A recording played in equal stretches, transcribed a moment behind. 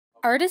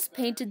Artists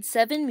painted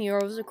 7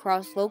 murals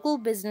across local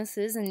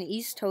businesses in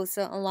East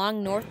Tosa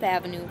along North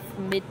Avenue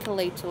from mid to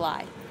late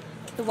July.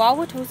 The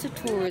Wauwatosa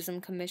Tourism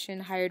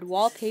Commission hired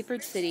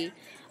Wallpapered City,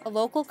 a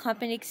local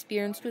company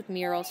experienced with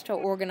murals, to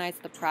organize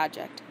the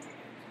project.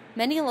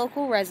 Many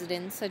local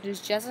residents, such as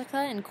Jessica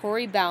and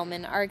Corey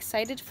Bauman, are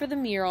excited for the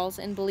murals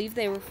and believe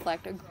they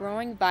reflect a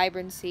growing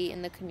vibrancy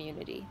in the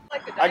community.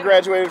 I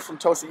graduated from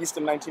Tosa East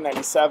in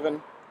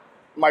 1997.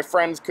 My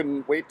friends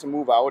couldn't wait to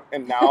move out,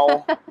 and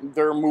now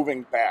they're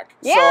moving back.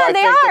 Yeah, so I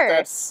they think are.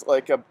 that's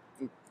like a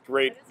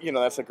great,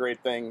 that's a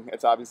great thing.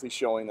 It's obviously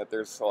showing that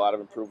there's a lot of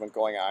improvement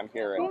going on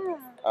here,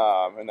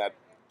 and that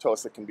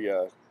Tosa can be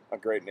a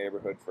great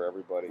neighborhood for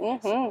everybody.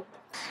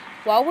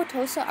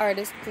 Wauwatosa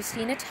artist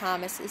Christina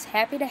Thomas is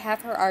happy to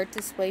have her art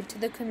displayed to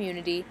the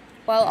community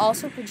while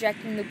also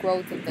projecting the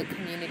growth of the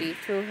community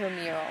through her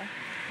mural.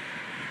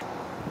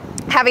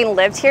 Having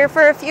lived here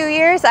for a few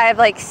years,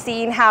 I've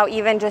seen how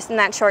even just in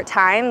that short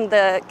time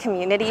the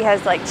community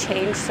has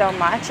changed so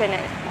much, and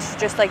it's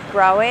just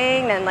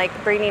growing and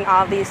bringing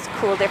all these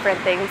cool different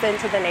things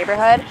into the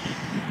neighborhood.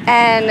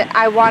 And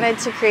I wanted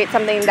to create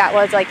something that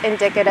was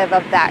indicative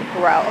of that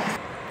growth.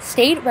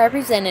 State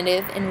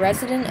Representative and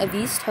resident of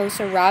East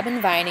Tosa,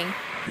 Robin Vining,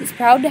 is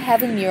proud to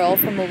have a mural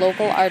from a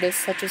local artist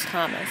such as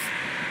Thomas.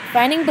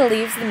 Vining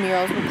believes the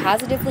murals will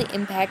positively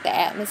impact the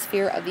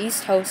atmosphere of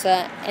East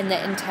Tosa and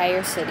the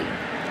entire city.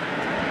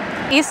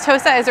 East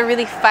Tosa is a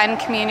really fun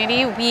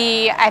community.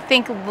 We, I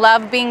think,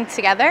 love being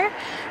together.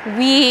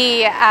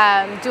 We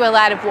do a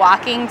lot of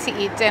walking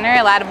to eat dinner,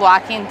 a lot of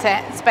walking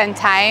to spend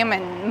time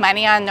and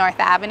money on North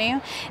Avenue,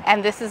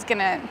 and this is going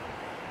to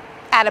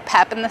add a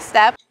pep in the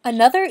step.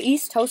 Another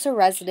East Tosa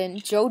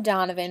resident, Joe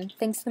Donovan,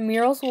 thinks the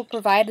murals will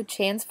provide a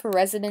chance for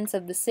residents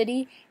of the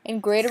city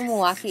and greater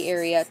Milwaukee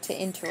area to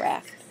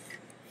interact.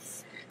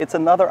 It's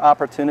another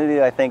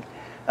opportunity, I think,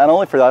 not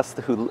only for us,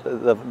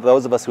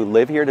 those of us who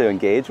live here, to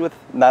engage with,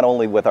 not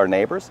only with our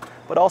neighbors,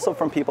 but also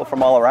from people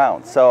from all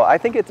around. So I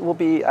think it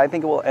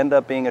will end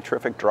up being a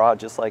terrific draw,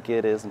 just like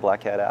it is in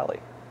Black Cat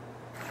Alley.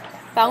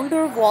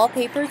 Founder of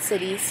Wallpapered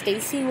City,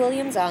 Stacy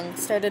Williams-Ung,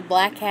 started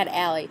Black Cat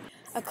Alley,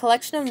 a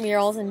collection of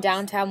murals in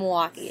downtown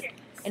Milwaukee,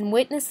 and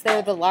witnessed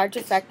there the large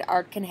effect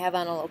art can have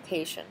on a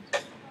location.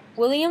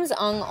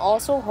 Williams-Ung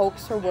also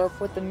hopes her work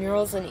with the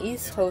murals in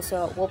East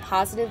Tosa will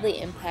positively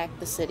impact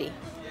the city.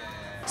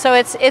 So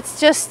it's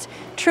just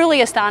truly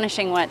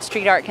astonishing what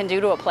street art can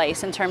do to a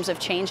place in terms of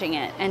changing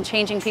it and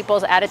changing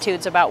people's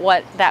attitudes about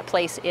what that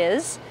place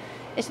is.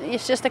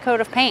 It's just a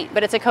coat of paint,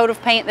 but it's a coat of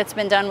paint that's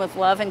been done with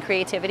love and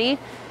creativity,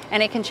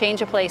 and it can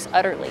change a place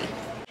utterly.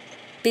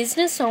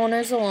 Business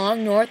owners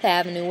along North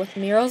Avenue with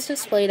murals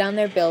displayed on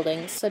their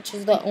buildings, such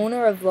as the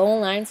owner of Lone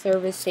Line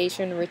Service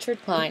Station,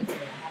 Richard Klein,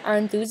 are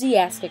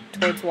enthusiastic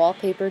towards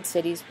Wallpapered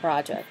City's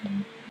project.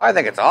 I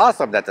think it's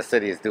awesome that the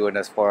city is doing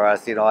this for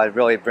us. It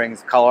really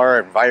brings color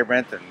and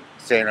vibrant, and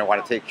saying I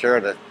want to take care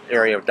of the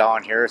area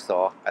down here,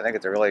 so I think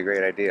it's a really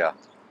great idea.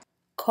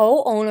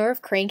 Co-owner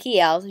of Cranky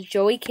Al's,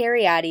 Joey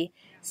Cariotti,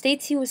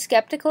 states he was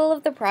skeptical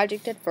of the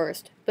project at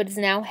first, but is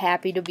now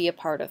happy to be a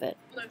part of it.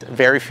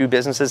 Very few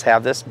businesses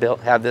have this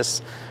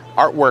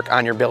artwork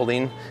on your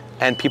building,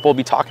 and people will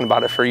be talking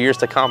about it for years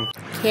to come.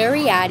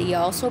 Cariotti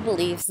also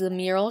believes the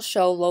murals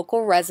show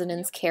local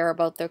residents care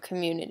about their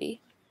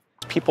community.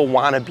 People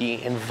want to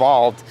be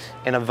involved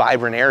in a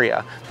vibrant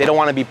area. They don't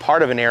want to be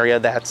part of an area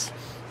that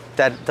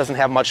doesn't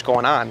have much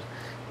going on.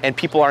 And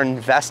people are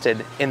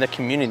invested in the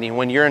community.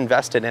 When you're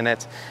invested in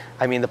it,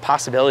 the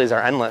possibilities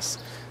are endless.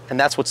 And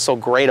that's what's so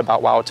great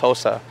about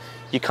Wauwatosa.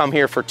 You come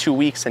here for 2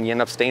 weeks and you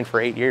end up staying for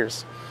 8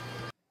 years.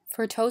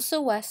 For Tosa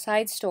West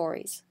Side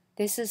Stories,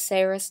 this is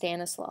Sara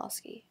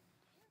Stanislawski.